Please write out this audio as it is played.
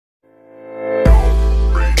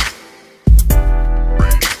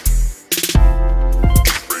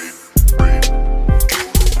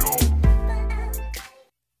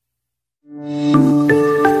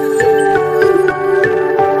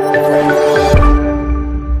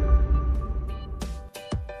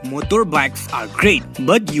Motorbikes are great,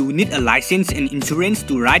 but you need a license and insurance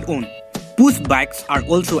to ride on. Push bikes are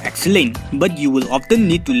also excellent, but you will often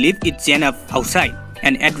need to leave it chained up outside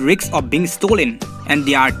and at risk of being stolen, and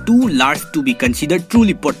they are too large to be considered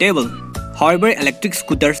truly portable. However, electric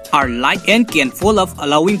scooters are light and can fold up,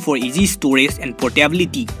 allowing for easy storage and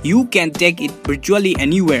portability. You can take it virtually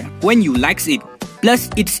anywhere when you like it. Plus,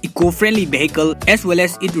 it's eco-friendly vehicle as well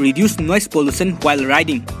as it reduces noise pollution while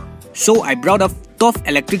riding. So I brought up top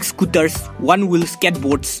electric scooters, one-wheel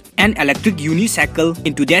skateboards, and electric unicycle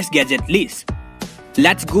in today's gadget list.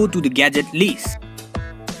 Let's go to the gadget list.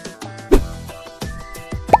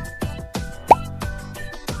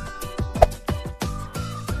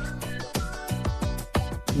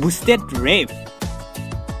 Boosted rev.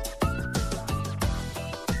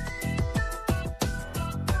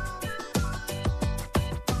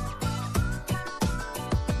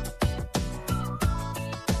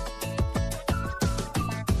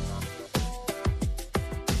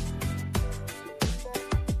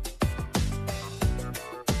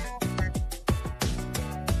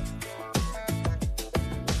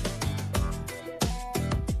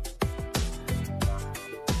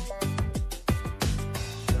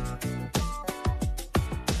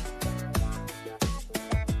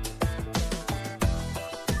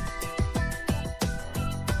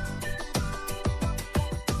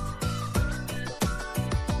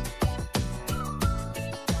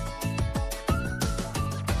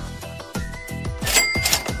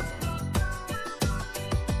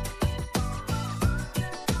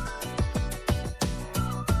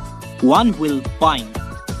 One-wheel PINT.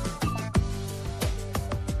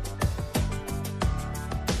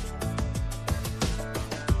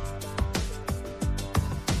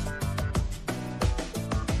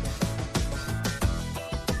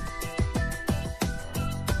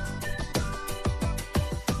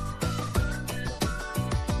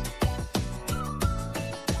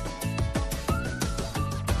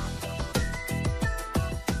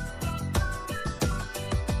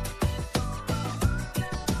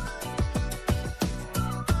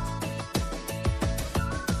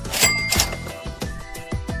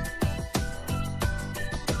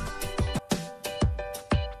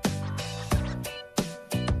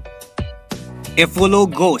 Follow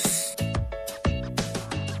Ghost.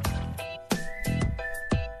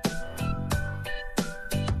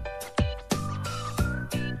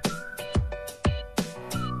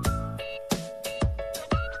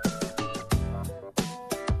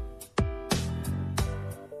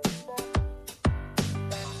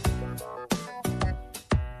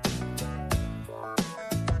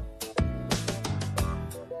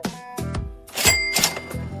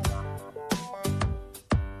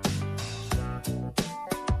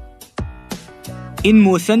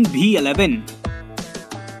 INMOTION V11.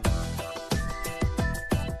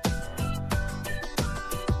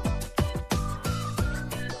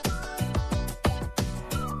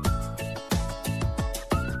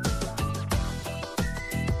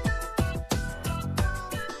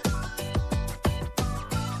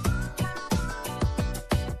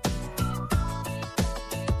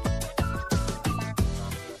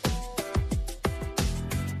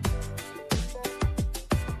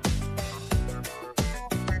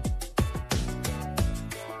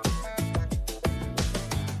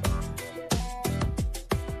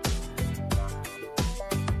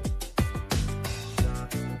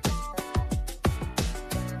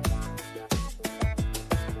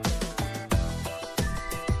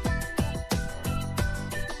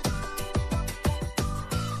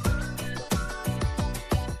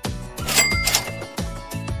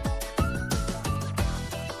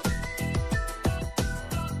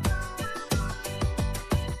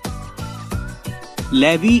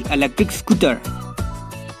 LEVY electric scooter.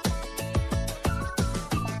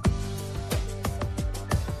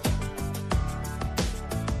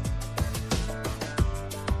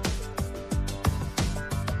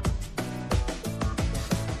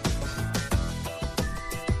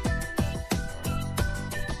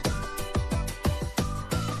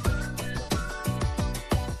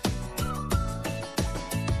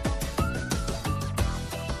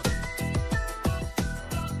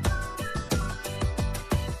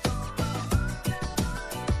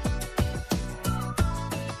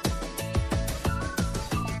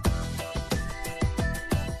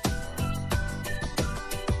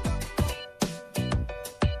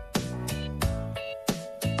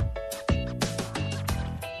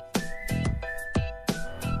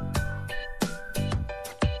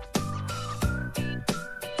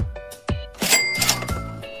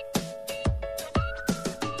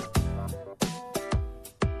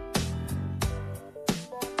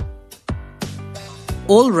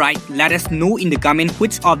 Alright, let us know in the comment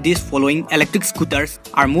which of these following electric scooters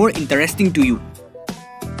are more interesting to you.